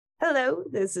Hello,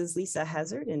 this is Lisa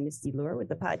Hazard and Misty Lure with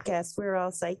the podcast We're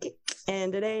All Psychic.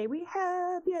 And today we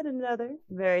have yet another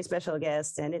very special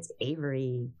guest, and it's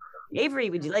Avery.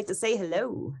 Avery, would you like to say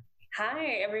hello? Hi,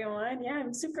 everyone. Yeah,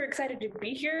 I'm super excited to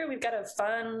be here. We've got a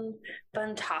fun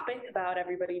topic about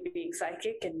everybody being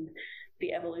psychic and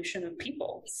the evolution of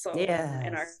people. So,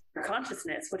 and our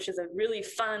consciousness, which is a really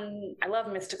fun, I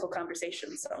love mystical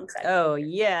conversations. So I'm excited. Oh,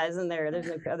 yeah. Isn't there? There's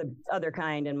other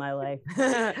kind in my life.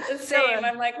 The same.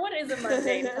 I'm like, what is a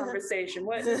mundane conversation?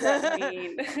 What does that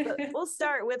mean? We'll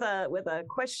start with a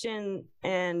question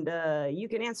and you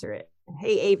can answer it.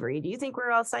 Hey, Avery, do you think we're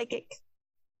all psychic?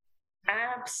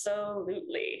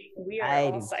 Absolutely. We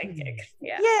are all psychic.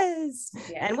 Yeah. Yes.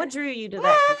 Yeah. And what drew you to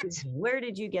that conclusion? Where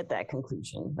did you get that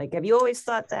conclusion? Like, have you always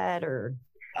thought that, or?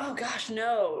 Oh gosh,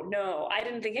 no. I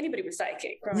didn't think anybody was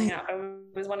psychic growing up. I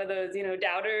was one of those,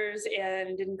 doubters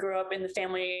and didn't grow up in the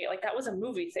family. Like that was a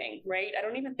movie thing, right? I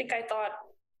don't even think I thought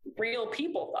real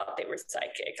people thought they were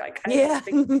psychic. Like I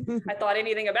think I thought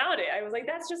anything about it. I was like,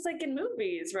 that's just like in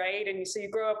movies, right? And so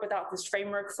you grow up without this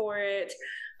framework for it.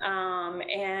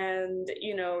 And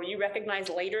you recognize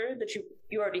later that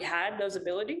you already had those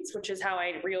abilities, which is how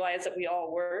I realized that we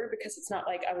all were, because it's not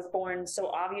like I was born so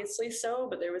obviously so,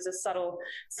 but there was a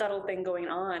subtle thing going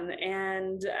on.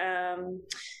 And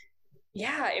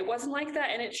yeah, it wasn't like that.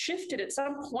 And it shifted at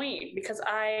some point because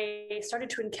I started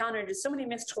to encounter just so many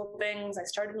mystical things. I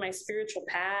started my spiritual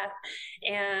path,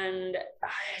 and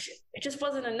it just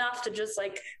wasn't enough to just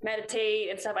like meditate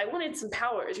and stuff. I wanted some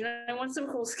powers, I want some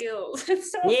cool skills.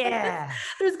 So yeah,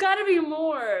 there's got to be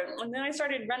more. And then I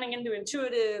started running into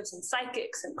intuitives and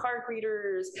psychics and card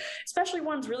readers, especially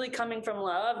ones really coming from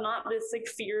love, not this like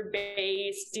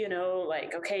fear-based,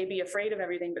 like, okay, be afraid of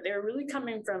everything, but they're really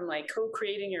coming from like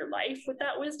co-creating your life with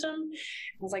that wisdom.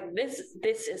 I was like,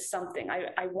 this is something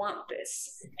I want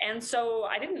this. And so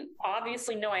I didn't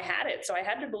obviously know I had it, so I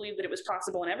had to believe that it was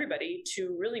possible in everybody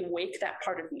to really wake that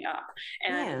part of me up.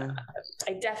 And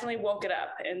I definitely woke it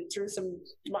up, and through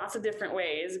lots of different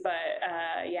ways. But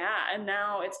and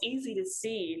now it's easy to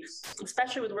see,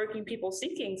 especially with working people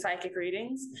seeking psychic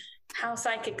readings, how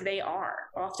psychic they are.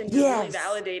 Often really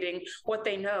validating what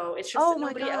they know. It's just that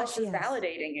nobody else is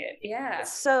validating it. Yeah.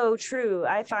 It's so true.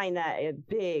 I find that a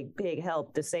big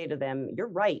help to say to them, you're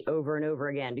right, over and over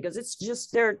again, because it's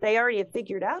just they already have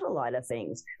figured out a lot of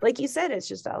things. Like you said, it's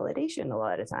just validation a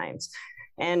lot of times.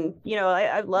 And,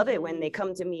 I love it when they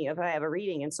come to me if I have a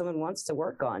reading and someone wants to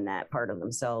work on that part of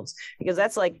themselves, because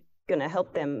that's like going to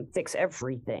help them fix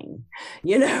everything,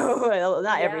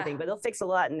 not everything, but they'll fix a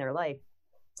lot in their life.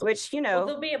 Which,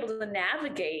 they'll be able to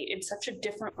navigate in such a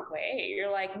different way.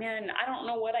 You're like, man, I don't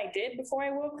know what I did before I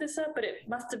woke this up, but it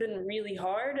must have been really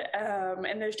hard.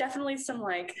 And there's definitely some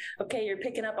like, okay, you're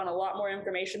picking up on a lot more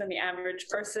information than the average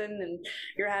person, and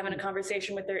you're having a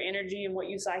conversation with their energy and what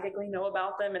you psychically know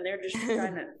about them, and they're just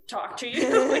trying to talk to you.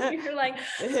 You're like,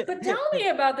 but tell me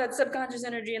about that subconscious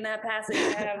energy in that past that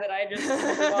you have that I just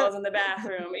while I was in the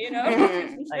bathroom,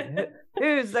 Like,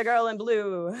 who's the girl in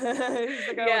blue? Who's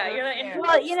the girl in blue? You're like,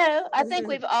 well, I think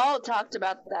we've all talked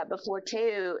about that before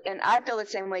too, and I feel the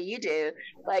same way you do.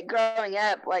 Like growing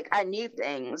up, like I knew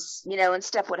things, and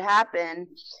stuff would happen.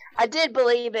 I did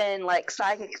believe in like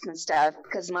psychics and stuff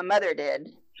because my mother did,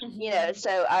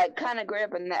 so I kind of grew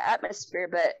up in that atmosphere,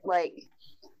 but like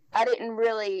I didn't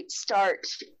really start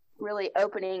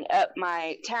opening up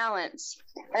my talents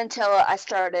until I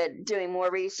started doing more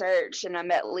research and I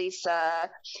met Lisa,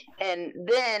 and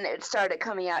then it started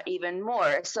coming out even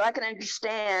more. So I can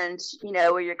understand,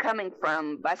 where you're coming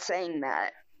from by saying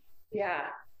that. Yeah.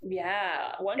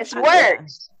 It's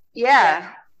worked.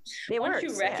 Yeah. Once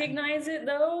you recognize it,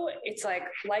 though, it's like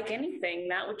anything,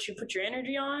 that which you put your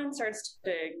energy on starts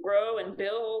to grow and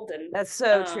build. And that's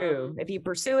so true. If you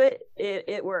pursue it,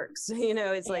 it works.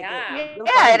 It's like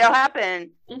it'll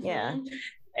happen. Mm-hmm. Yeah.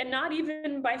 And not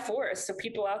even by force. So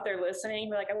people out there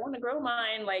listening, like, I want to grow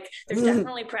mine. Like, there's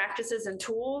definitely practices and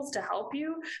tools to help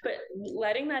you, but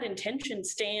letting that intention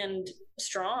stand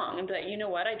strong and be like, you know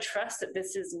what, I trust that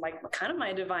this is like kind of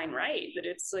my divine right, that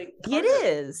it's like it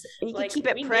is. And you can keep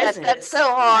it present. That's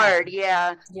so hard.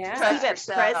 Yeah. Keep it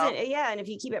present. Yeah. And if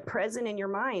you keep it present in your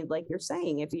mind, like you're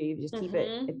saying, if you just keep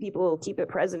it, if people keep it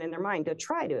present in their mind to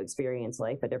try to experience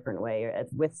life a different way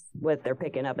with what they're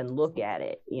picking up and look at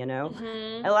it,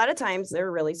 a lot of times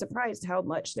they're really surprised how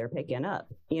much they're picking up.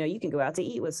 You can go out to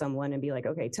eat with someone and be like,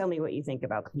 okay, tell me what you think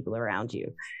about the people around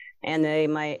you. And they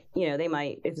might,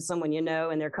 if it's someone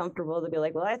and they're comfortable, they'll be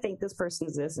like, well, I think this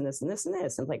person's this and this and this and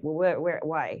this. And it's like, well,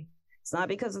 why? It's not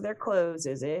because of their clothes,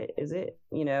 is it?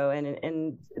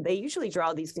 And they usually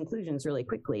draw these conclusions really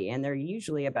quickly, and they're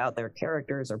usually about their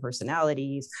characters or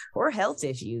personalities or health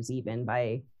issues. Even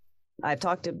I've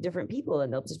talked to different people,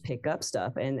 and they'll just pick up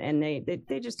stuff, and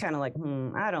they just kind of like,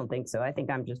 I don't think so. I think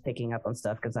I'm just picking up on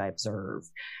stuff because I observe.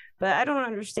 But I don't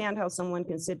understand how someone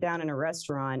can sit down in a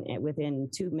restaurant and within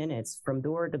 2 minutes from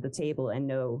door to the table and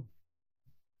know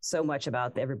so much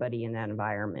about everybody in that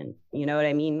environment. You know what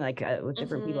I mean? Like with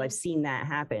different people, I've seen that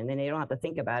happen, and they don't have to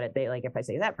think about it. They like, if I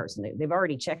say that person, they've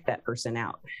already checked that person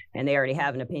out, and they already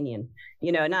have an opinion.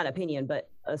 Not opinion, but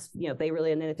and then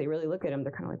if they really look at them,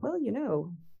 they're kind of like,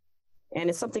 well, and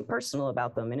it's something personal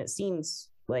about them, and it seems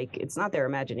like it's not their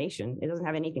imagination. It doesn't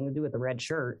have anything to do with the red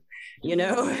shirt, Yeah,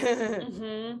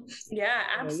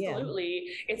 absolutely.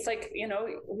 Yeah. It's like,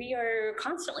 we are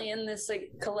constantly in this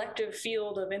like collective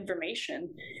field of information,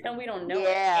 and we don't know it.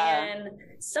 And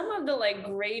some of the like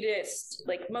greatest,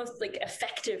 like most like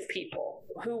effective people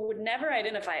who would never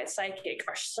identify as psychic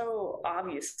are so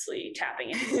obviously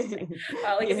tapping into something.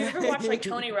 Like if you ever watch like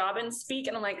Tony Robbins speak,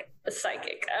 and I'm like, a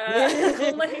psychic,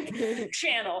 like you're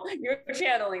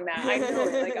channeling that. I know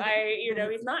it.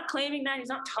 Like he's not claiming that, he's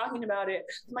not talking about it.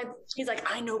 He's like,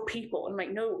 I know people. I'm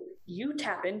like, no, you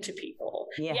tap into people.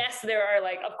 Yeah. Yes, there are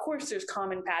like, of course there's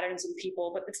common patterns in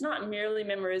people, but it's not merely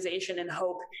memorization and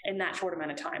hope in that short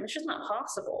amount of time. It's just not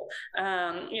possible.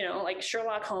 Like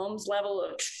Sherlock Holmes level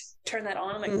of turn that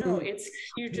on. I'm like, no,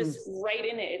 you're just right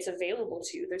in it. It's available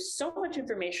to you. There's so much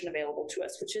information available to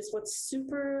us, which is what's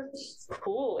super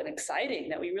cool and exciting,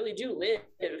 that we really do live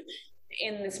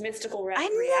in this mystical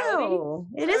reality.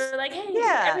 It is like, hey,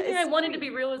 everything I wanted to be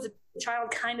real as a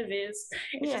child kind of is.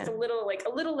 It's just a little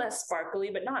less sparkly,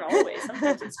 but not always.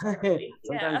 Sometimes it's sparkly.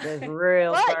 Sometimes it's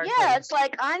real sparkly. It's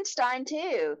like Einstein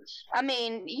too. I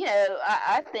mean,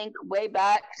 I think way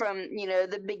back from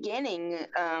the beginning,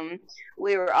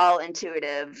 we were all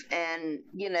intuitive, and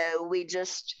we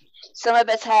just, some of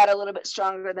us had a little bit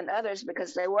stronger than others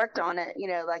because they worked on it.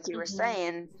 Like you were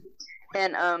saying.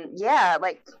 And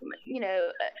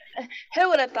who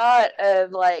would have thought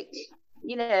of like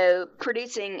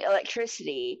producing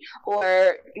electricity,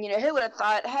 or who would have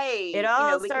thought, hey,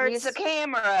 we can use a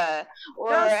camera,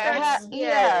 or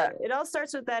it all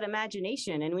starts with that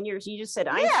imagination. And when you just said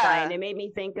Einstein, it made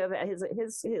me think of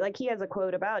his like, he has a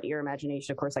quote about your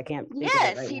imagination. Of course I can't think of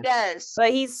it right he now. Does,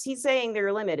 but he's saying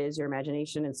their limit is your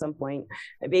imagination at some point,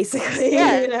 basically.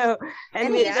 And the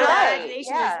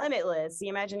imagination is limitless. The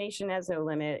imagination has no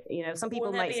limit. Some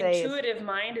people might say the intuitive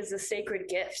mind is a sacred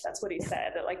gift. That's what he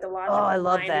said, that like the logical I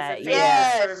love that.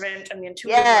 Servant, and the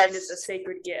intuitive mind is a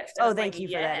sacred gift. And thank you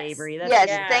for that, Avery.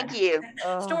 Thank you.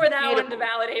 Store that one to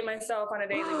validate myself on a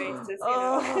daily basis.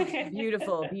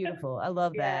 Beautiful. I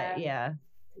love that. Yeah.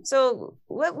 So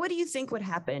what do you think would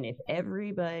happen if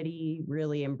everybody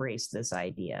really embraced this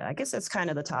idea? I guess that's kind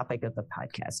of the topic of the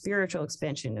podcast: spiritual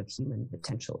expansion of human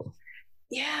potential.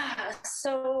 Yeah.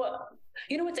 So,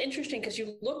 it's interesting because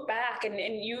you look back and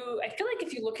I feel like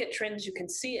if you look at trends, you can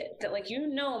see it, that like,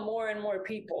 more and more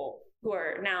people who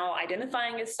are now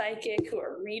identifying as psychic, who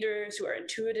are readers, who are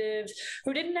intuitive,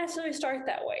 who didn't necessarily start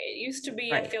that way. It used to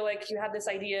be, right. I feel like you had this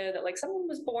idea that like someone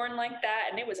was born like that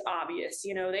and it was obvious,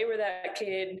 they were that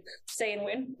kid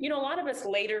saying, a lot of us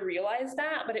later realized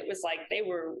that, but it was like they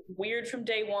were weird from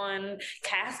day one,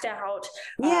 cast out.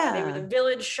 They were the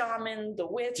village shaman, the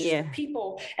witch, the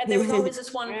people. And there was always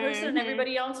this one person and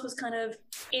everybody else was kind of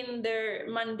in their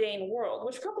mundane world,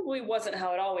 which probably wasn't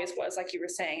how it always was. Like you were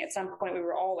saying, at some point we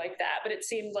were all like that. But it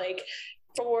seemed like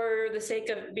for the sake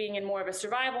of being in more of a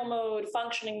survival mode,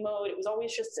 functioning mode, it was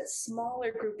always just a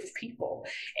smaller group of people.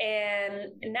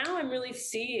 And now I'm really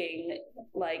seeing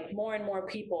like more and more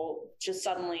people just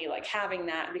suddenly like having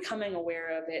that, becoming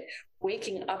aware of it,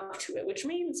 waking up to it, which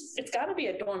means it's got to be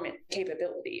a dormant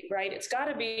capability, right? It's got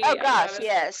to be. Oh gosh,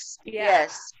 yes.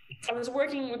 I was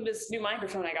working with this new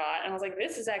microphone I got, and I was like,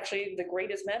 this is actually the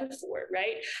greatest metaphor,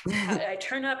 right? I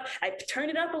turn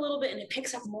it up a little bit, and it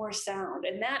picks up more sound,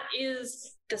 and that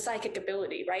is the psychic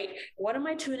ability, right? What am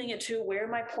I tuning it to? Where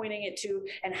am I pointing it to?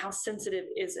 And how sensitive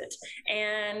is it?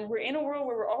 And we're in a world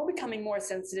where we're all becoming more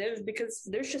sensitive because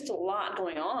there's just a lot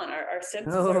going on. Our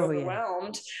senses are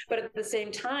overwhelmed, but at the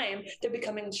same time, they're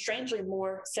becoming strangely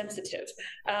more sensitive.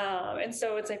 And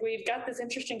so it's like we've got this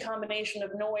interesting combination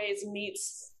of noise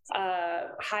meets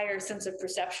higher sense of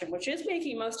perception, which is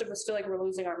making most of us feel like we're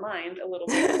losing our mind a little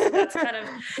bit. So that's kind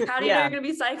of how do you know you're going to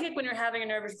be psychic when you're having a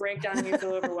nervous breakdown and you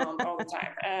feel overwhelmed all the time.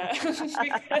 Because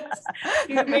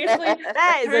you basically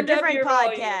that is a different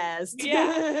podcast.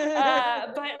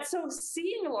 But so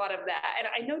seeing a lot of that, and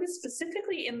I noticed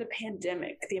specifically in the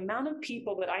pandemic, the amount of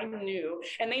people that I knew,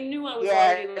 and they knew I was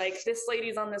already like, this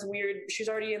lady's on this weird, she's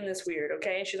already in this weird,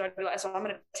 okay? She's already, so I'm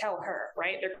going to tell her,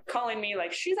 right? They're calling me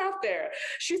like, she's out there.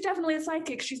 She's definitely a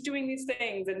psychic. She's doing these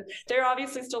things. And they're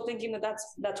obviously still thinking that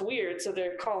that's weird. So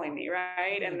they're calling me,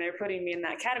 right? And they're putting me in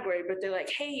that category, but they're like,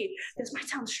 hey, this might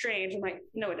sound strange. I'm like,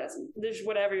 no, it doesn't. There's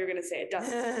whatever you're going to say. It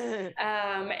doesn't.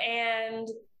 And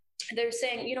they're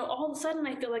saying, you know, all of a sudden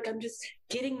I feel like I'm just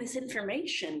getting this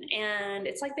information, and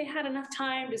it's like they had enough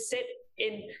time to sit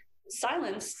in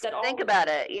silence that all think about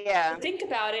it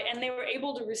and they were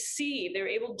able to receive, they were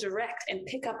able to direct and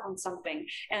pick up on something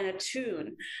and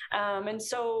attune. And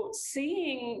so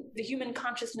seeing the human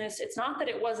consciousness, it's not that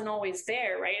it wasn't always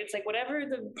there, right? It's like whatever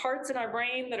the parts in our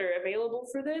brain that are available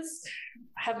for this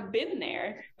have been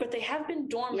there, but they have been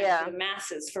dormant for the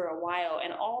masses for a while,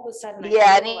 and all of a sudden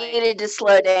I needed to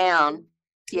slow down.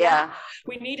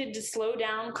 We needed to slow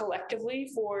down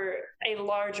collectively for a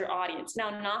larger audience. Now,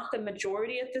 not the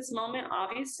majority at this moment,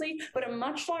 obviously, but a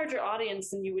much larger audience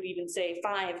than you would even say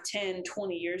 5, 10,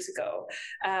 20 years ago.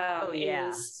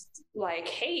 Is like,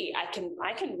 hey, I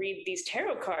can read these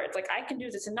tarot cards. Like, I can do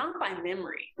this, and not by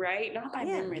memory, right? Not by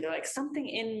memory. They're like, something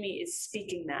in me is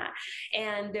speaking that.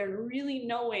 And they're really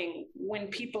knowing when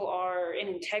people are in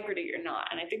integrity or not.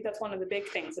 And I think that's one of the big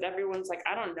things that everyone's like,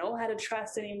 I don't know how to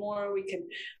trust anymore. We can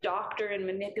doctor and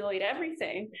manipulate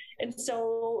everything. And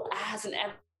so as an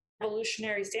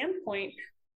evolutionary standpoint,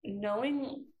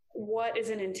 knowing what is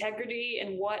in integrity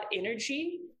and what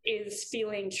energy is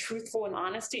feeling truthful and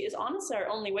honesty is honestly our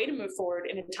only way to move forward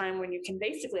in a time when you can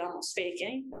basically almost fake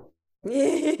anything.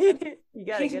 You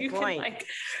got a good point. Can, like,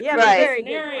 very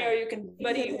scenario, you can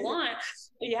buddy you want.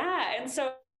 And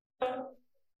so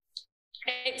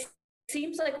it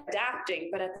seems like adapting,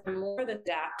 but at more than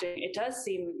adapting, it does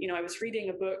seem, you know, I was reading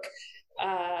a book,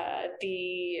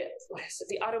 the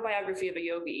autobiography of a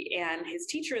yogi, and his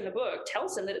teacher in the book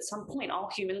tells him that at some point all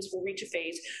humans will reach a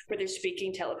phase where they're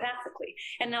speaking telepathically.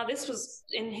 And now this was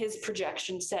in his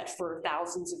projection set for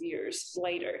thousands of years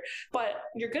later, but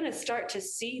you're going to start to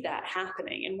see that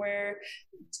happening, and where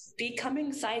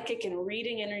becoming psychic and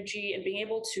reading energy and being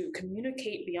able to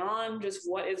communicate beyond just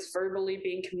what is verbally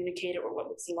being communicated or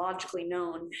what's logically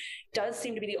known does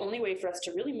seem to be the only way for us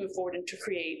to really move forward and to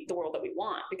create the world that we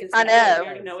want, because we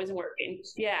already know isn't working.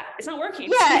 It's not working.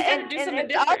 And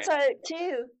it's also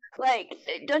too, like,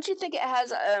 don't you think it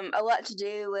has a lot to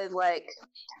do with like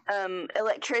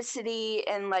electricity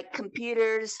and like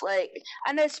computers? Like,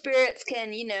 I know spirits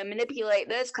can, you know, manipulate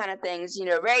those kind of things, you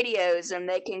know, radios, and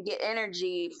they can get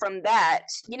energy from that.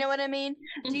 You know what I mean?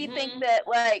 Do you think that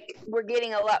like we're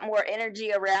getting a lot more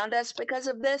energy around us because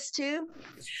of this too?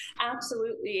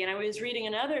 Absolutely. And I was reading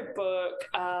another book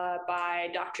by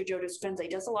Dr. Joe Dispenza. He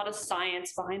does a lot of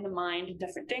science behind the mind and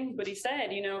different things, but he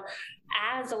said, you know,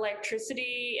 as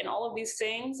electricity and all of these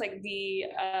things, like the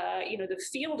the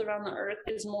field around the earth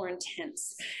is more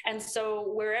intense, and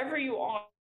so wherever you are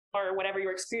or whatever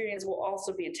your experience will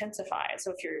also be intensified.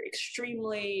 So if you're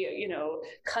extremely, you know,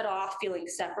 cut off, feeling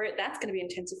separate, that's going to be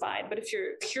intensified. But if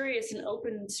you're curious and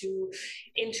open to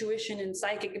intuition and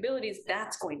psychic abilities,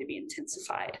 that's going to be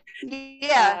intensified.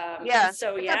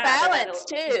 So it's a balance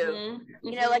too.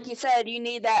 You know, like you said, you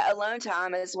need that alone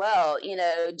time as well. You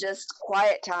know, just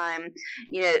quiet time.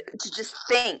 You know, to just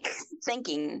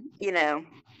thinking. You know.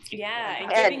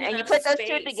 And you put those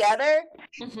two together,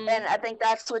 and I think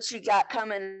that's what you got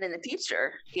coming in the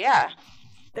future.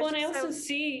 Well, and I also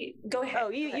see, go ahead. Oh,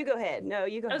 you go ahead. No,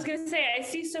 you go ahead. I was going to say, I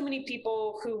see so many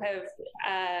people who have,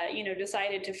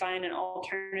 decided to find an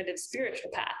alternative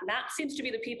spiritual path. And that seems to be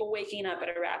the people waking up at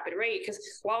a rapid rate, because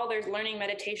while there's learning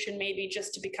meditation, maybe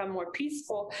just to become more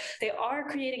peaceful, they are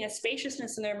creating a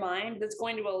spaciousness in their mind that's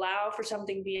going to allow for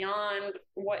something beyond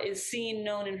what is seen,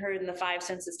 known, and heard in the 5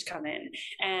 senses to come in.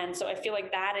 And so I feel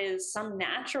like that is some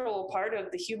natural part of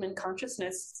the human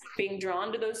consciousness being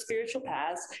drawn to those spiritual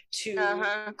paths to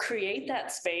create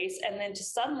that space, and then to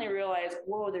suddenly realize,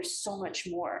 whoa, there's so much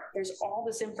more. There's all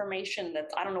this information that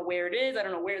I don't know where it is. I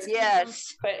don't know where it's coming from,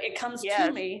 but it comes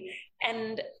to me.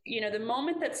 And, you know, the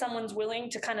moment that someone's willing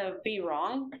to kind of be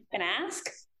wrong and ask,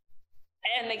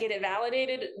 and they get it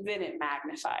validated, then it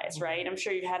magnifies, right? I'm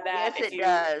sure you had that. Yes, if it you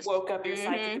does. woke up your Mhm.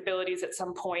 psychic abilities at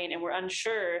some point and were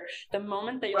unsure, the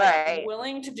moment that you're Right. like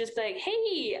willing to just be like,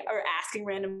 hey, or asking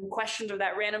random questions, or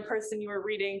that random person you were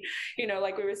reading, you know,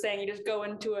 like we were saying, you just go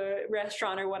into a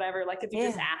restaurant or whatever, like if you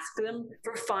just ask them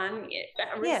for fun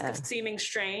at risk of seeming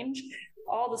strange,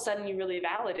 all of a sudden you really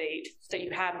validate that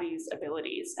you have these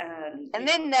abilities. And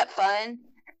then that fun.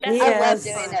 That's I love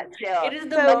doing that too. It is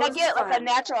the most most I get fun. like a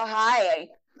natural high.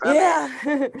 Yeah.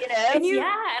 It, you know?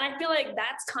 And and I feel like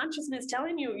that's consciousness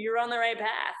telling you you're on the right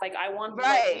path. Like, I want,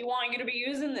 like, we want you to be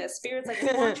using this. Spirit's like,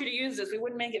 we want you to use this. We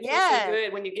wouldn't make it feel so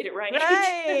good when you get it right.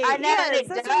 Right. I know it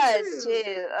does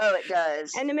too. Oh, it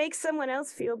does. And to make someone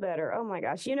else feel better. Oh my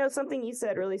gosh. You know, something you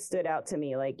said really stood out to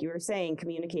me. Like you were saying,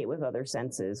 communicate with other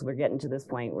senses. We're getting to this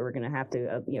point where we're going to have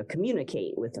to,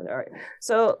 communicate with our.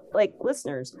 So, like,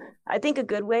 listeners, I think a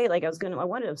good way, like I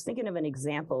was thinking of an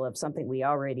example of something we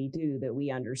already do that we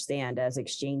understand as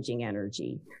exchanging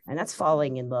energy, and that's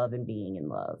falling in love and being in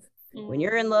love. When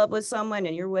you're in love with someone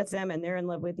and you're with them and they're in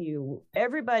love with you,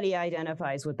 everybody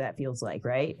identifies what that feels like,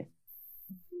 right?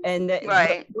 And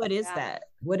what is that?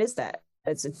 What is that?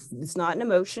 It's not an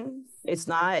emotion. It's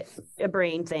not a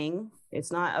brain thing.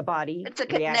 It's not a body. It's a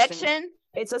reaction. connection.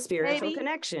 It's a spiritual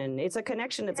connection. It's a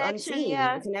connection that's unseen.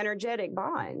 Yeah. It's an energetic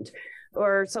bond.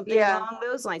 Or something along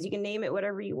those lines. You can name it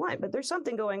whatever you want, but there's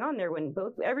something going on there when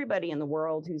everybody in the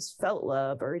world who's felt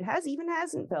love, or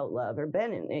hasn't felt love, or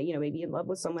been in, maybe in love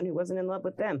with someone who wasn't in love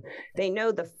with them, they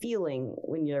know the feeling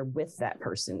when you're with that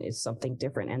person is something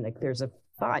different, and there's a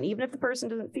bond. Even if the person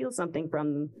doesn't feel something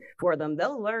for them,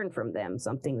 they'll learn from them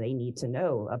something they need to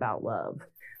know about love.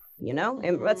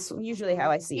 And that's usually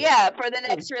how I see it. Yeah, for the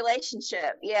next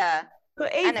relationship. Yeah.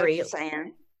 But Avery, I know what you're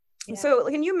saying. Yeah. So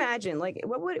can you imagine, like,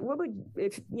 what would,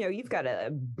 if, you've got a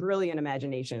brilliant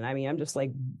imagination. I mean, I'm just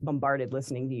like bombarded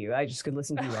listening to you. I just could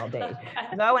listen to you all day.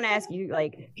 So I want to ask you,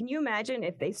 like, can you imagine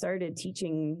if they started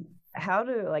teaching how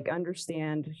to, like,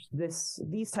 understand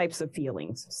these types of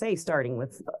feelings, say starting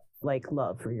with like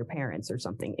love for your parents or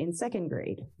something in second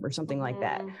grade or something like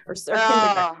that, or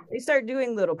kindergarten. They start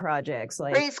doing little projects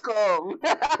like preschool.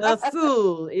 The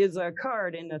Fool is a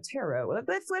card in a tarot.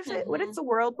 What if the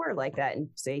world were like that in,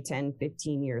 say, 10,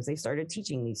 15 years? They started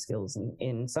teaching these skills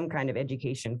in some kind of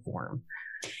education form.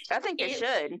 I think they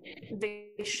should. They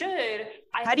should.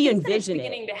 How do you envision it?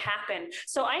 Beginning to happen.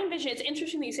 So I envision, it's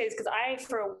interesting that you say this, because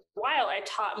for a while I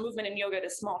taught movement and yoga to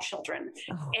small children,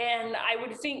 and I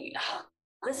would think,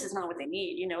 this is not what they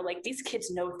need. Like, these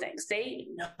kids know things. They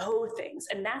know things.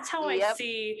 And that's how I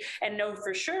see and know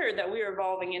for sure that we're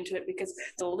evolving into it, because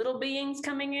the little beings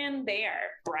coming in, they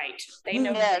are bright. They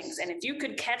know things. And if you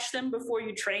could catch them before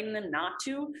you train them not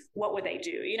to, what would they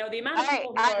do? The amount of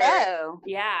people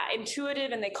who are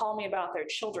intuitive, and they call me about their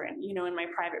children, in my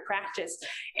private practice.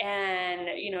 And,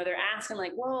 they're asking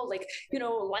like, well, like,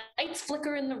 lights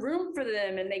flicker in the room for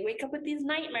them and they wake up with these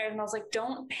nightmares. And I was like,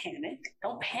 don't panic.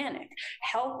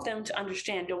 Help them to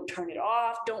understand. Don't turn it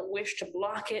off. Don't wish to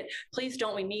block it. Please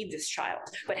don't. We need this child.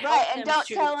 But help them, and don't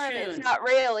tell them it's not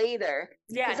real either.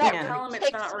 Yeah, don't tell him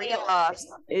it's not real.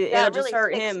 It'll just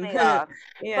hurt him.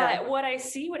 But what I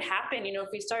see would happen, if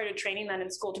we started training that in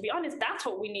school, to be honest, that's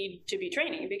what we need to be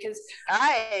training, because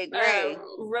I agree.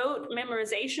 Rote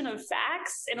memorization of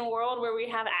facts in a world where we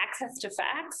have access to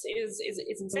facts is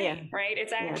insane, right?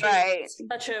 It's actually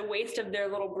such a waste of their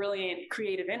little brilliant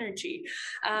creative energy.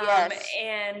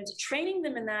 And training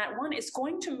them in that one is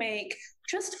going to make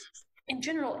just in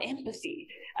general empathy,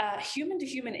 human to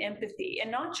human empathy,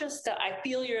 and not just that I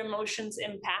feel your emotions,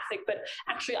 empathic, but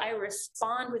actually I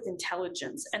respond with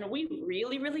intelligence. And we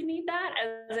really, really need that,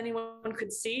 as anyone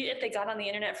could see if they got on the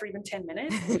internet for even 10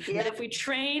 minutes. But if we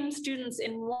train students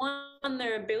in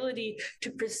their ability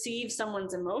to perceive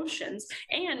someone's emotions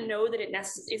and know that it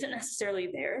isn't necessarily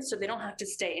theirs, so they don't have to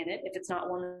stay in it if it's not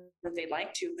one that they'd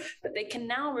like to, but they can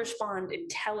now respond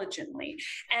intelligently.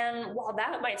 And while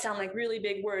that might sound like really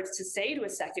big words to say to a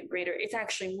second grader, it's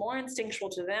actually more instinctual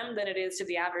to them than it is to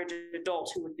the average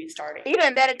adult who would be starting.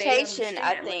 Even meditation,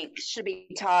 I think, should be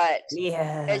taught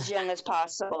as young as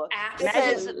possible.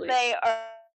 Absolutely. Because they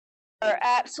are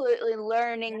absolutely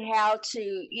learning how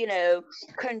to,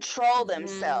 control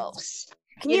themselves.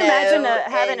 Can you imagine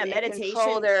having a and meditation?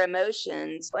 Control their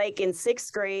emotions. Like in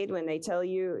 6th grade when they tell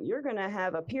you you're going to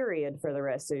have a period for the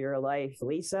rest of your life,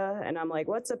 Lisa. And I'm like,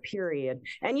 what's a period?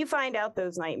 And you find out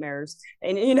those nightmares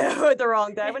and, at the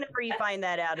wrong time, whenever you find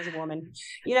that out as a woman,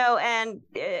 and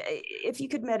if you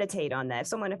could meditate on that,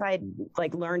 if I had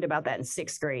like learned about that in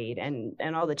 6th grade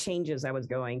and all the changes I was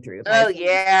going through.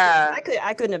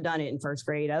 I couldn't have done it in 1st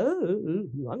grade. I'm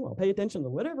going to pay attention to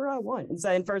whatever I want. And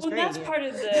so in 1st grade. That's part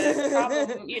of the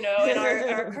problem, in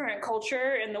our current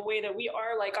culture and the way that we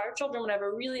are, like our children would have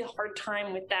a really hard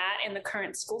time with that in the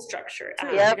current school structure.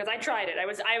 Because I tried it. I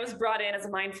was brought in as a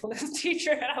mindfulness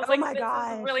teacher and I was this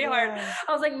is really hard.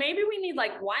 I was like, maybe we need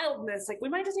like wildness. Like we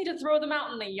might just need to throw them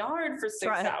out in the yard for 6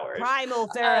 hours. Primal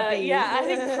therapy. I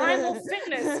think primal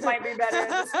fitness might be better at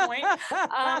this point.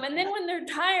 And then when they're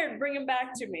tired, bring them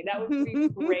back to me. That would be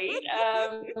great.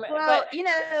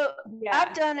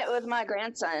 I've done it with my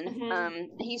grandson.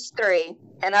 He's 3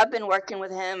 and I've been working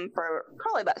with him for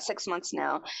probably about 6 months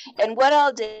now. And what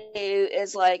I'll do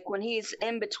is like when he's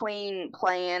in between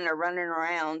playing or running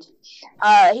around,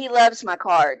 he loves my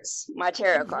cards, my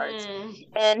tarot cards,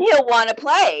 and he'll want to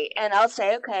play. And I'll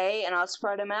say, okay, and I'll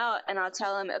spread them out and I'll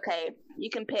tell him, okay, you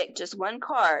can pick just one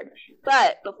card,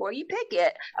 but before you pick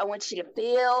it, I want you to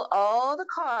feel all the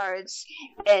cards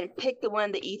and pick the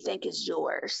one that you think is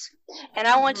yours. And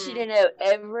I want you to know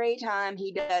every time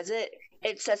he does it,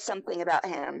 it says something about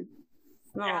him.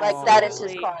 Like that is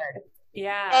his card.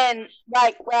 Yeah. And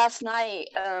like last night,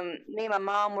 me and my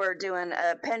mom were doing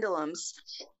pendulums,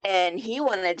 and he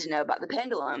wanted to know about the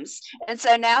pendulums. And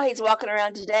so now he's walking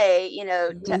around today,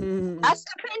 to ask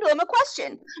the pendulum a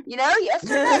question, yes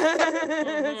or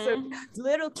no. So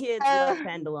little kids love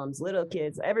pendulums. Little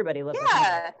kids, everybody loves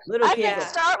pendulums. Little I kids can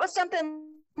start with something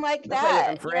like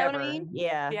that. You know what I mean?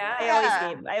 Yeah.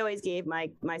 I always gave my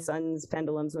sons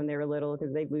pendulums when they were little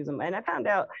because they'd lose them. And I found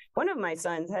out one of my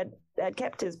sons had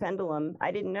kept his pendulum.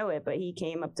 I didn't know it, but he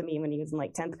came up to me when he was in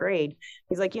like 10th grade.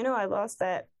 He's like, I lost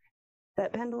that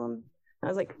pendulum. I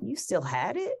was like, you still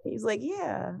had it? He's like,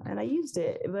 yeah, and I used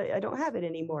it, but I don't have it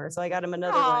anymore. So I got him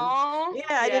another one. Yeah,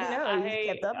 I didn't know. He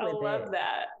kept up with it. I love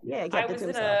that. Yeah, I was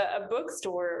in a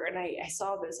bookstore and I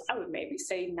saw this, I would maybe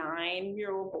say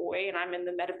 9-year-old boy, and I'm in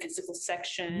the metaphysical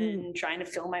section trying to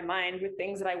fill my mind with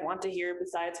things that I want to hear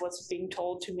besides what's being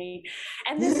told to me.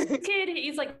 And this kid,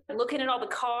 he's like looking at all the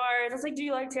cards. I was like, do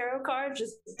you like tarot cards?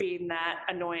 Just being that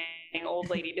annoying old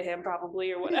lady to him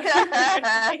probably or whatever.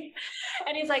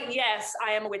 And he's like, yes,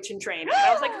 I am a witch in training. And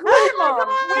I was like, who is Mom?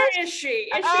 Where is she?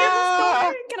 Is she in the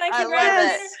store? Can I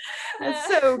congratulate her? That's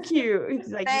so cute. It's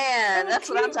like, man, that's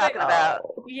what I'm talking about.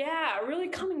 Yeah, really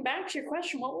coming back to your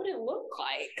question, what would it look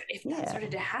like if that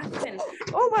started to happen?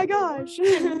 Oh my gosh.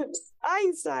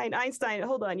 Einstein.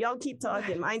 Hold on. Y'all keep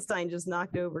talking. Einstein just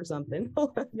knocked over something.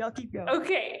 Y'all keep going.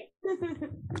 Okay.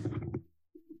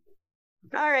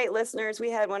 All right, listeners, we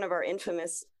had one of our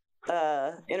infamous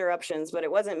interruptions, but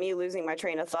it wasn't me losing my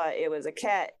train of thought. It was a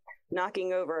cat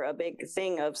knocking over a big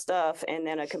thing of stuff and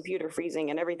then a computer freezing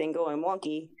and everything going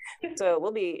wonky. So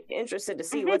we'll be interested to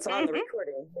see what's on the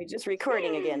recording. We're just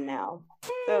recording again now.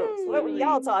 So what were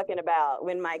y'all talking about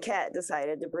when my cat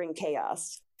decided to bring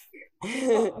chaos?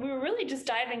 Well, we were really just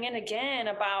diving in again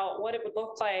about what it would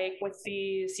look like with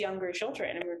these younger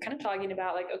children. And we were kind of talking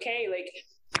about like, okay, like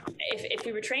if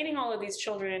we were training all of these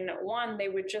children, one, they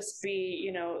would just be,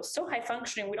 so high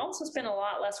functioning. We'd also spend a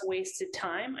lot less wasted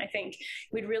time. I think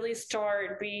we'd really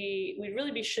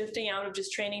be shifting out of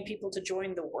just training people to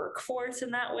join the workforce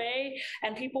in that way.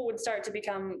 And people would start to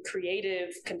become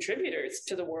creative contributors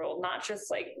to the world, not just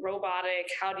like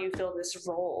robotic, how do you fill this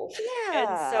role? Yeah.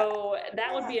 And so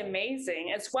that would be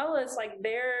amazing, as well as like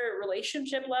their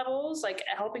relationship levels, like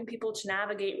helping people to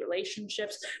navigate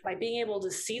relationships by being able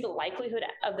to see the likelihood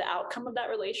of the outcome of that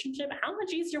relationship. How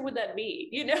much easier would that be?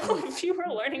 If you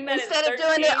were learning that instead of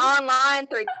doing it online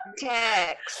through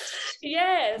text.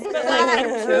 Yes, but like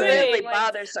it really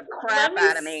bothers the crap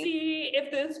out of me. See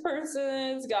if this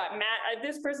person's if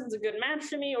this person's a good match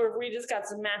to me, or if we just got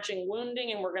some matching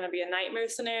wounding and we're going to be a nightmare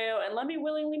scenario, and let me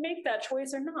willingly make that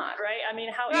choice or not, right? I mean,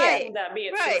 how easy would that be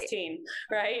at 16,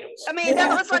 right? I mean,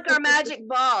 that was like our magic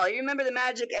ball. You remember the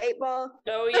magic 8-ball?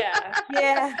 Oh yeah.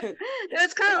 Yeah. It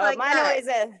was kind of like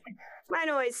mine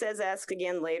always says ask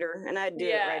again later, and I'd do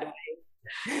it right away.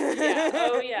 Yeah.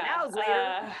 Oh yeah. Now's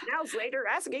later. Now's later.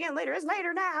 Ask again later. It's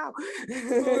later now.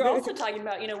 We were also talking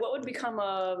about, what would become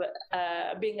of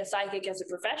being a psychic as a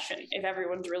profession if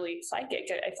everyone's really psychic.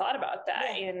 I thought about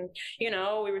that. Yeah. And,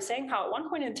 we were saying how at one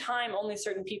point in time, only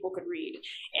certain people could read.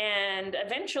 And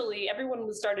eventually everyone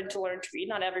was started to learn to read.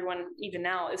 Not everyone, even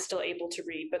now, is still able to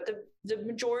read, but the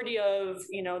majority of,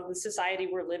 the society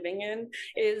we're living in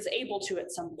is able to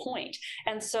at some point.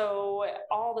 And so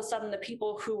all of a sudden, the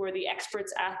people who were the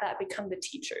experts at that become the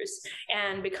teachers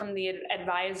and become the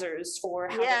advisors for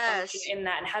how to function in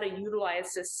that and how to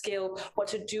utilize this skill, what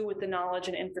to do with the knowledge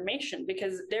and information,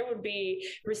 because there would be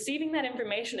receiving that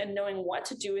information and knowing what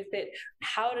to do with it,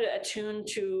 how to attune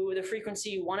to the frequency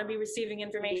you want to be receiving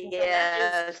information from.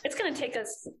 It's going to take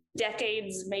us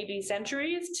decades, maybe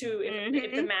centuries to,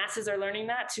 if the masses are learning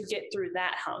that, to get through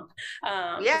that hump.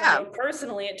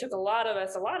 Personally, it took a lot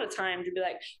of time to be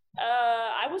like,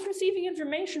 I was receiving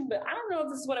information, but I don't know if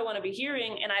this is what I want to be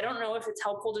hearing, and I don't know if it's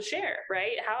helpful to share,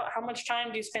 right? How much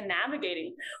time do you spend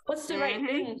navigating? What's the right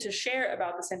thing to share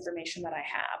about this information that I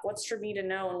have? What's for me to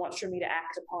know and what's for me to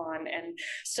act upon? And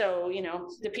so,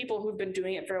 the people who've been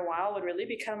doing it for a while would really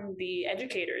become the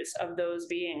educators of those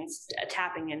beings,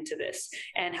 tapping into this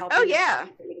and helping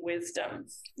with wisdom.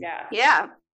 Yeah.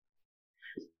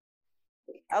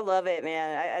 I love it,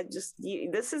 man. I just,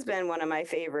 this has been one of my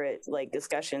favorite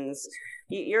discussions.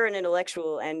 You're an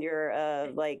intellectual, and you're I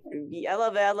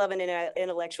love an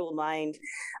intellectual mind.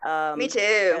 Me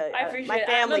too. I appreciate my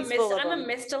family's it. I'm a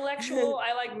mystilectual.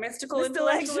 I like mystical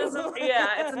intellectualism. Yeah,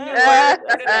 it's a new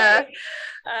word.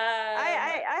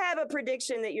 I have a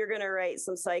prediction that you're going to write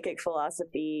some psychic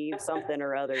philosophy, something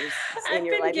or others in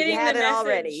your life. You have it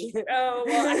already. Oh,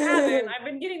 well, I haven't. I've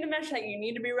been getting the message that you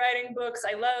need to be writing books.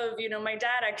 I love, my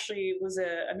dad actually was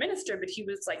a minister, but he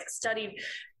was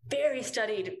very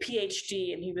studied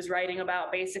PhD, and he was writing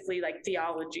about basically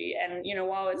theology. And,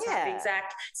 while it's not the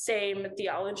exact same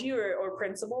theology or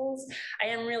principles, I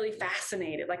am really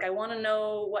fascinated. I want to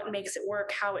know what makes it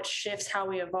work, how it shifts, how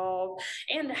we evolve,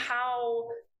 and how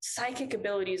psychic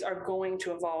abilities are going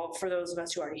to evolve for those of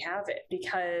us who already have it,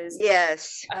 because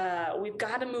we've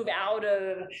got to move out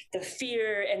of the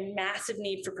fear and massive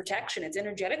need for protection. It's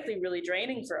energetically really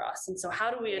draining for us. And so how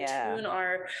do we attune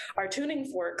our tuning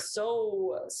fork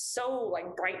so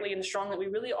brightly and strong that we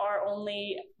really are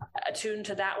only attuned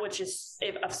to that which is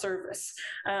of service,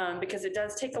 because it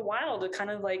does take a while to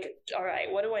kind of all right,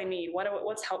 what do I need,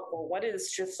 what's helpful, what is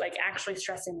just actually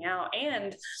stressing me out,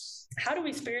 and how do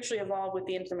we spiritually evolve with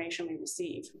the information we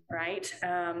receive, right?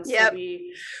 So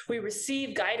we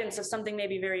receive guidance of something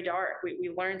maybe very dark. We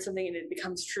learn something and it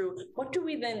becomes true. What do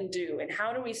we then do? And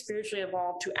how do we spiritually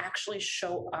evolve to actually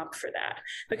show up for that?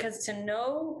 Because to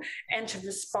know and to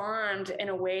respond in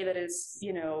a way that is,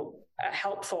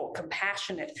 helpful,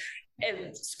 compassionate,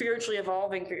 and spiritually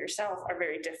evolving for yourself are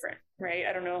very different, right?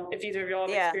 I don't know if either of y'all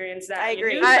have experienced that. I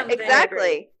agree.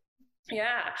 Exactly.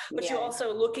 Yeah, but you're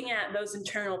also looking at those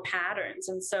internal patterns.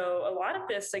 And so a lot of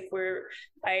this,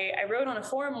 I wrote on a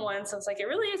forum once, I was it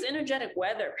really is energetic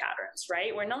weather patterns,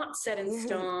 right? We're not set in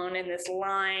stone in this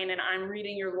line, and I'm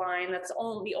reading your line. That's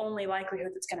the only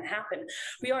likelihood that's going to happen.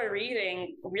 We are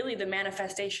reading really the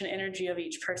manifestation energy of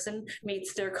each person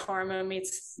meets their karma,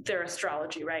 meets their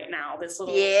astrology right now. This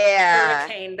little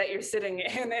hurricane that you're sitting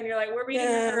in, and you're we're reading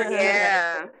the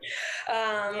hurricane.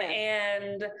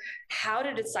 And how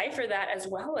to decipher that, as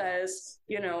well as,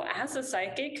 as a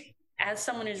psychic, as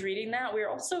someone who's reading that, we're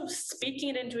also speaking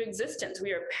it into existence.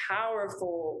 We are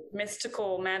powerful,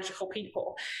 mystical, magical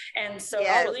people. And so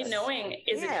really knowing,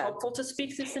 is it helpful to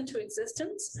speak this into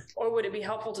existence, or would it be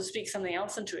helpful to speak something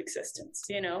else into existence,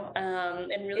 and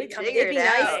really come to it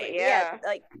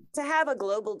nice. To have a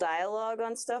global dialogue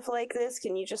on stuff like this.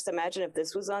 Can you just imagine if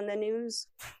this was on the news?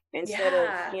 Instead of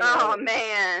oh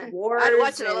man, I'd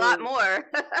watch it a lot more.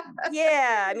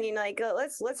 I mean,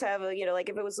 let's have a if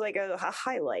it was a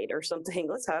highlight or something,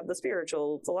 let's have the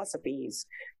spiritual philosophies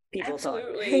people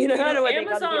Absolutely. talk. I don't know what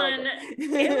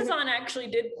Amazon actually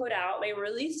did put out, they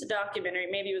released a documentary.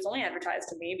 Maybe it was only advertised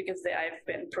to me because I've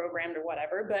been programmed or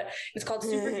whatever, but it's called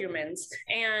Superhumans.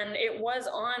 And it was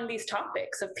on these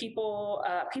topics of people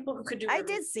who could do. I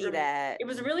did see that. It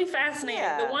was really fascinating.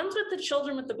 Yeah. The ones with the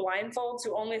children with the blindfolds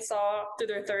who only saw through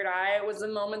their third eye was the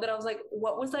moment that I was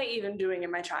what was I even doing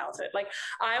in my childhood?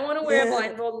 I want to wear a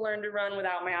blindfold and learn to run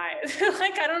without my eyes.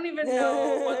 I don't even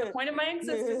know what the point of my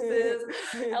existence is.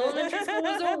 Elementary school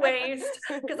was a waste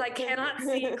because I cannot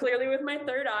see clearly with my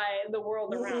third eye the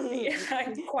world around me.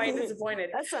 I'm quite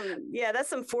disappointed. That's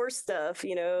some Force stuff,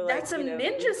 That's some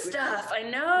ninja stuff. I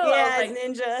know. Yeah,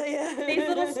 ninja. Yeah. These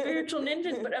little spiritual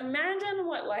ninjas. But imagine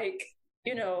what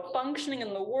functioning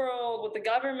in the world, what the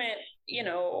government,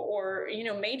 or,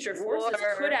 major forces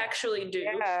could actually do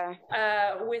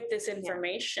with this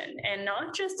information. And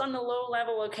not just on the low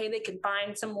level, okay, they can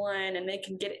find someone and they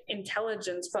can get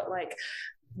intelligence, but like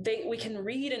we can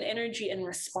read an energy and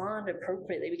respond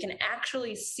appropriately. We can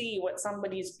actually see what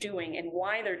somebody's doing and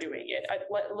why they're doing it.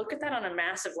 Look at that on a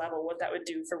massive level, what that would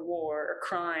do for war or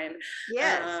crime.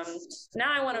 Yes.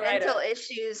 Now I want to write mental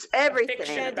issues, everything.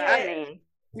 Fiction about it.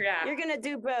 Yeah, you're gonna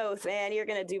do both, man. You're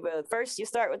gonna do both. First, you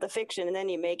start with the fiction, and then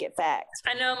you make it fact.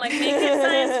 I know, like make it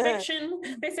science fiction.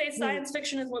 They say science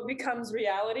fiction is what becomes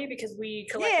reality because we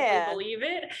collectively believe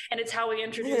it, and it's how we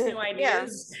introduce new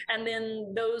ideas. And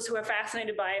then those who are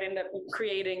fascinated by it end up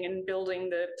creating and building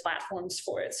the platforms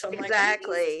for it. So I'm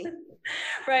exactly.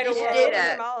 Right,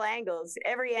 from all angles,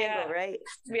 every angle, right?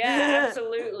 Yeah,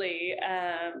 absolutely.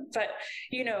 But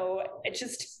it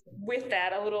just with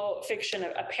that, a little fiction,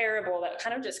 a parable that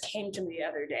kind of just came to me the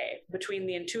other day between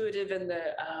the intuitive and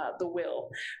the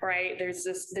will, right? There's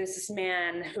this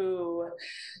man who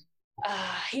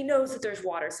he knows that there's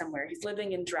water somewhere. He's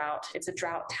living in drought. It's a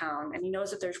drought town, and he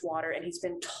knows that there's water, and he's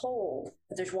been told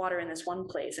that there's water in this one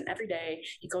place. And every day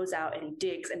he goes out and he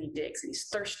digs and he digs, and he's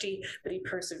thirsty, but he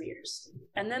perseveres.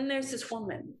 And then there's this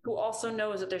woman who also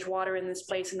knows that there's water in this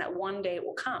place and that one day it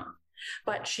will come.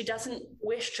 But she doesn't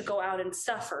wish to go out and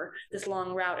suffer this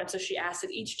long route. And so she asks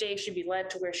that each day she be led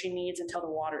to where she needs until the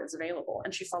water is available.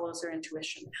 And she follows her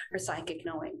intuition, her psychic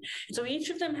knowing. And so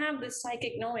each of them have this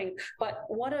psychic knowing. But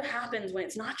what happens when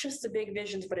it's not just the big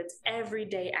visions, but it's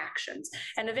everyday actions?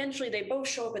 And eventually they both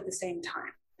show up at the same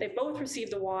time. They both receive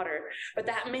the water, but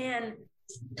that man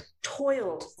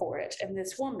toiled for it, and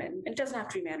this woman, it doesn't have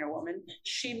to be man or woman,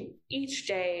 each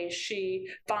day she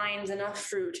finds enough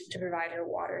fruit to provide her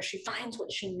water. She finds what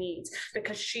she needs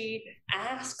because she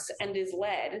asks and is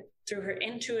led through her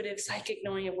intuitive psychic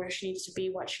knowing of where she needs to be,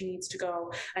 what she needs to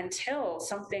go, until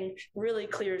something really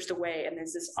clears the way and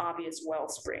there's this obvious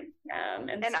wellspring.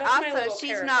 And also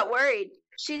she's not worried.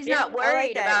 She's not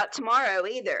worried about tomorrow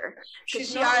either, because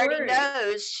she already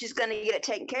knows she's going to get it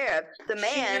taken care of. The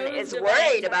man is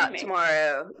worried about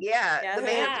tomorrow. The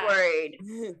man's worried.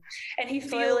 And he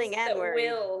feels that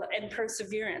will and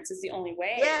perseverance is the only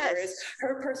way. Whereas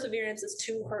her perseverance is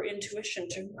to her intuition,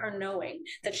 to her knowing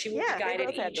that she will be guided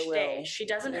each day. She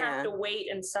doesn't have to wait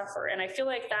and suffer. And I feel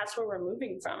like that's where we're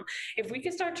moving from. If we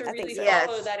can start to really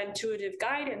follow that intuitive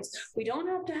guidance, we don't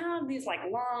have to have these like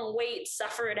long wait,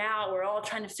 suffer it out. We're all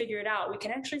trying to figure it out. We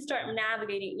can actually start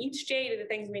navigating each day to the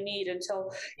things we need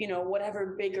until,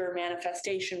 whatever bigger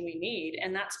manifestation we need.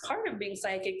 And that's part of being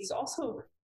psychic, is also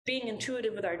being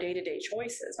intuitive with our day-to-day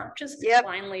choices, not just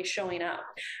blindly showing up.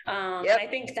 And I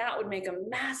think that would make a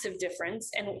massive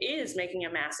difference, and is making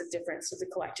a massive difference to the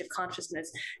collective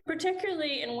consciousness,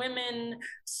 particularly in women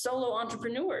solo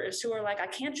entrepreneurs who are like, I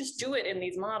can't just do it in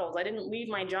these models. I didn't leave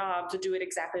my job to do it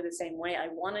exactly the same way. I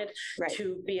wanted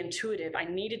to be intuitive. I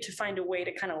needed to find a way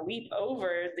to kind of leap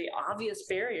over the obvious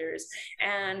barriers.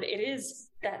 And it is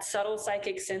that subtle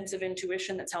psychic sense of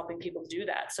intuition that's helping people do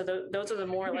that. So those are the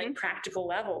more like practical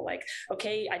level, like,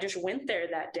 okay, I just went there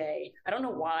that day. I don't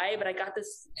know why, but I got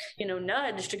this,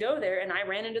 nudge to go there, and I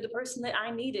ran into the person that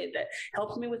I needed that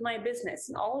helped me with my business,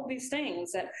 and all of these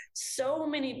things that so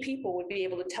many people would be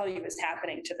able to tell you is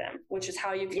happening to them, which is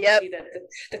how you can see that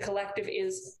the collective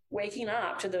is waking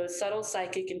up to those subtle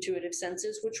psychic intuitive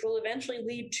senses, which will eventually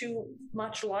lead to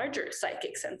much larger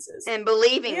psychic senses. And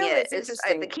believing it is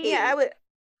the key.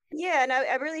 And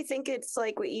I really think it's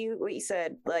like what you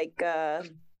said, like the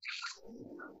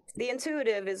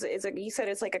intuitive is you said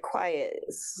it's like a quiet,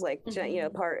 it's like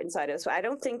part inside of us. I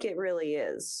don't think it really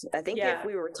is. I think if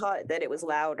we were taught that it was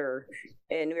louder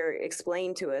and we were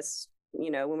explained to us,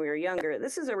 when we were younger,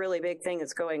 this is a really big thing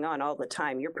that's going on all the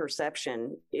time. Your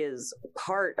perception is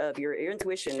part of your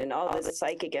intuition, and all this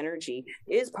psychic energy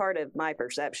is part of my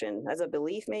perception as a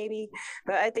belief, maybe.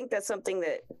 But I think that's something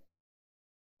that,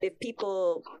 if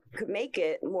people could make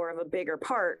it more of a bigger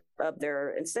part of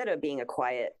their, instead of being a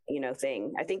quiet,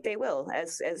 thing, I think they will,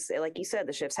 as like you said,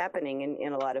 the shift's happening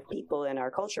in a lot of people in our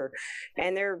culture,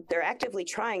 and they're actively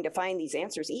trying to find these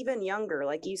answers, even younger,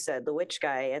 like you said, the witch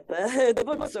guy at the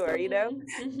bookstore, I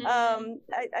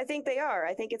think they are.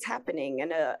 I think it's happening.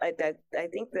 And I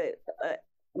think that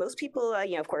most people,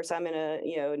 of course, I'm in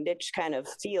a niche kind of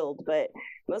field, but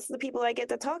most of the people I get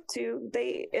to talk to,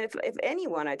 if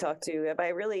anyone I talk to, if I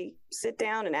really sit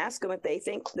down and ask them if they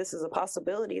think this is a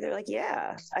possibility, they're like,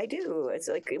 yeah, I do. It's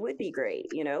like, it would be great,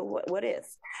 what if?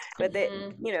 But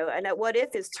and that what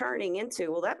if is turning into,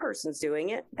 well, that person's doing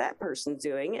it, that person's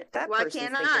doing it, that person's thinking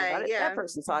about it, that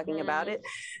person's talking about it,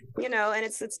 and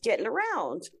it's getting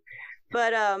around.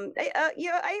 But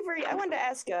Avery, I wanted to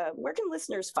ask, where can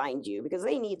listeners find you, because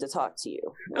they need to talk to you?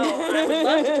 Oh, I would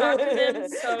love to talk to them.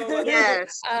 So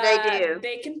yes, they do.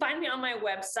 They can find me on my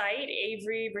website,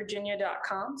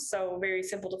 averyvirginia.com. So very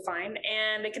simple to find.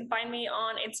 And they can find me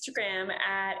on Instagram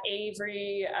at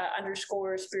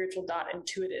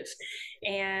Avery_spiritual.intuitive.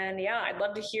 And yeah, I'd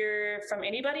love to hear from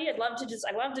anybody. I love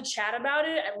to chat about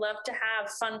it. I love to have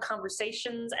fun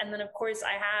conversations. And then of course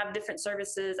I have different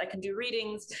services. I can do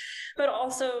readings, but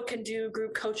also can do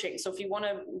group coaching. So if you want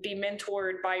to be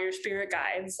mentored by your spirit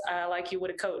guides, like you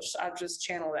would a coach, I'll just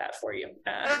channel that for you. Fun.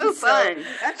 That sounds fun.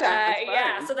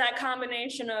 Yeah. So that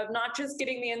combination of not just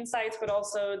getting the insights, but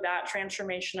also that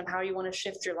transformation of how you want to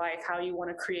shift your life, how you want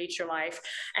to create your life,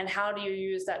 and how do you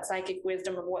use that psychic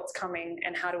wisdom of what's coming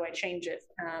and how do I change it,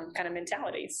 kind of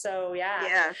mentality. So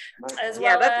as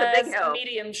well that's as a big help.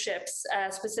 Mediumships,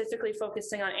 specifically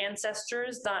focusing on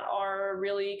ancestors that are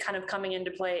really kind of coming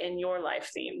into play in your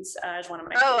life themes, as one of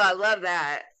my favorite. I love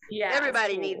that. Yeah,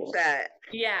 everybody needs that.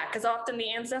 Yeah, because often the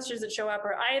ancestors that show up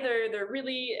are either they're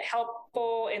really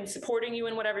helpful in supporting you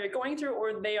in whatever you're going through,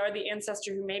 or they are the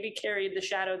ancestor who maybe carried the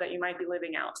shadow that you might be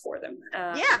living out for them.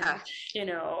 And fixing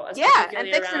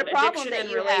the problem that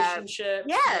you have.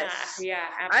 Yes, absolutely.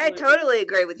 I totally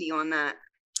agree with you on that.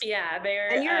 Yeah,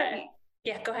 they're.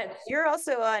 Yeah, go ahead. You're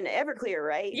also on Everclear,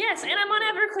 right? Yes, and I'm on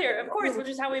Everclear, of course, which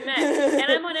is how we met.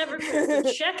 And I'm on Everclear.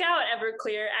 So check out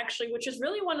Everclear, actually, which is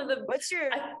really one of the. What's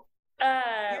your?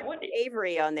 What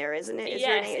Avery on there, isn't it?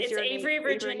 It's Avery,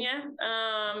 Virginia.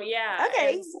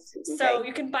 Okay. So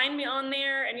you can find me on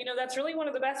there, and that's really one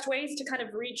of the best ways to kind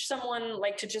of reach someone,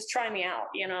 like to just try me out,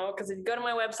 because if you go to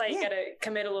my website, you got to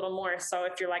commit a little more. So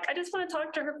if you're like, I just want to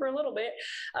talk to her for a little bit,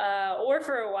 or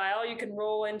for a while, you can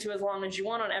roll into as long as you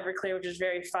want on Everclear, which is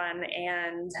very fun.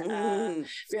 And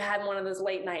if you're having one of those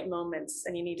late night moments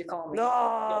and you need to call me,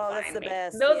 that's the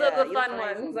best. Those are the fun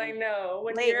ones. I know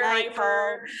when late night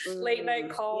call. Late night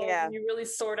calls, and you really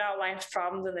sort out life's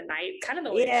problems in the night, kind of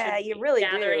the way you really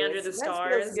gathering do. under the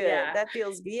stars. That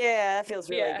feels good. That feels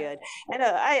really good. And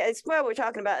while we're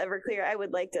talking about Everclear, I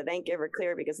would like to thank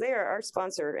Everclear because they are our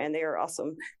sponsor and they are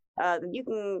awesome. You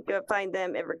can go find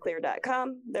them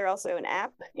everclear.com. They're also an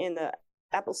app in the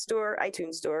Apple Store,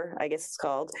 iTunes Store, I guess it's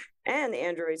called, and the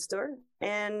Android Store.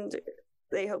 And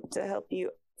they hope to help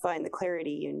you find the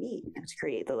clarity you need to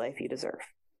create the life you deserve.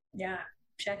 Yeah.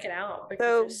 Check it out.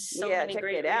 There's so many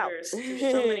great readers. There's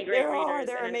so many great readers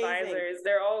and advisors.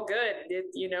 They're all good,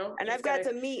 And I've got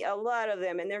to meet a lot of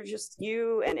them, and they're just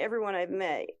you and everyone I've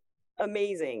met.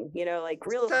 Amazing, like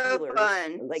real healers,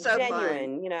 fun, like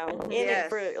genuine, in it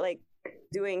for like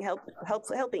doing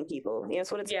helping people.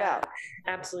 That's what it's about.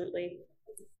 Absolutely.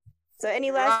 So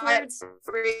any last words?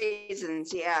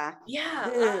 Reasons,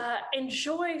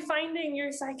 enjoy finding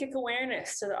your psychic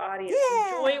awareness to the audience.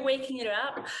 Enjoy waking it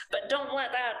up, but don't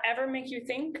let that ever make you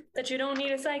think that you don't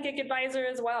need a psychic advisor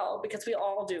as well, because we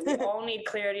all do. We all need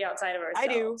clarity outside of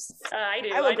ourselves. I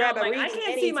do. I will grab a reading I can't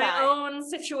anytime. See my own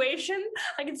situation.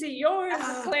 I can see yours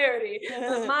with clarity.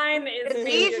 But mine is it's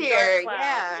easier.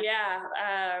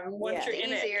 Once you're in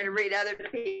it, it's easier to read other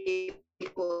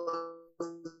people's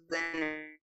than.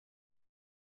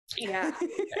 Yeah,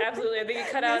 absolutely. I think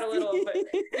it cut out a little, but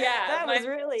that was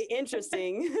really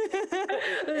interesting.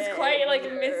 It was quite like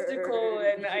mystical,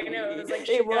 and I know it was like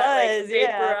she got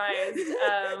vaporized.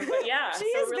 But she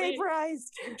is really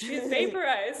vaporized. She's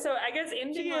vaporized. So I guess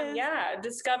ending on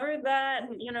discover that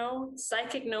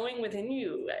psychic knowing within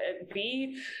you.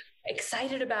 Be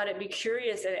excited about it. Be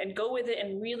curious and go with it,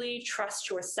 and really trust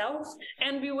yourself,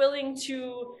 and be willing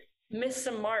to miss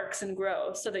some marks and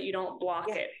grow so that you don't block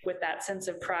it with that sense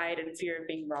of pride and fear of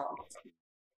being wrong.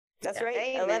 That's right.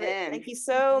 Amen. I love it. Thank you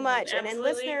so much. And then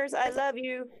listeners, I love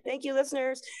you. Thank you,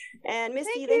 listeners. And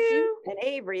Misty, thank you. And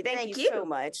Avery, thank you so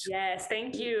much. Yes,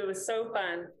 thank you. It was so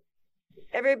fun.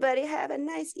 Everybody have a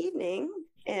nice evening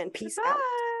and peace out.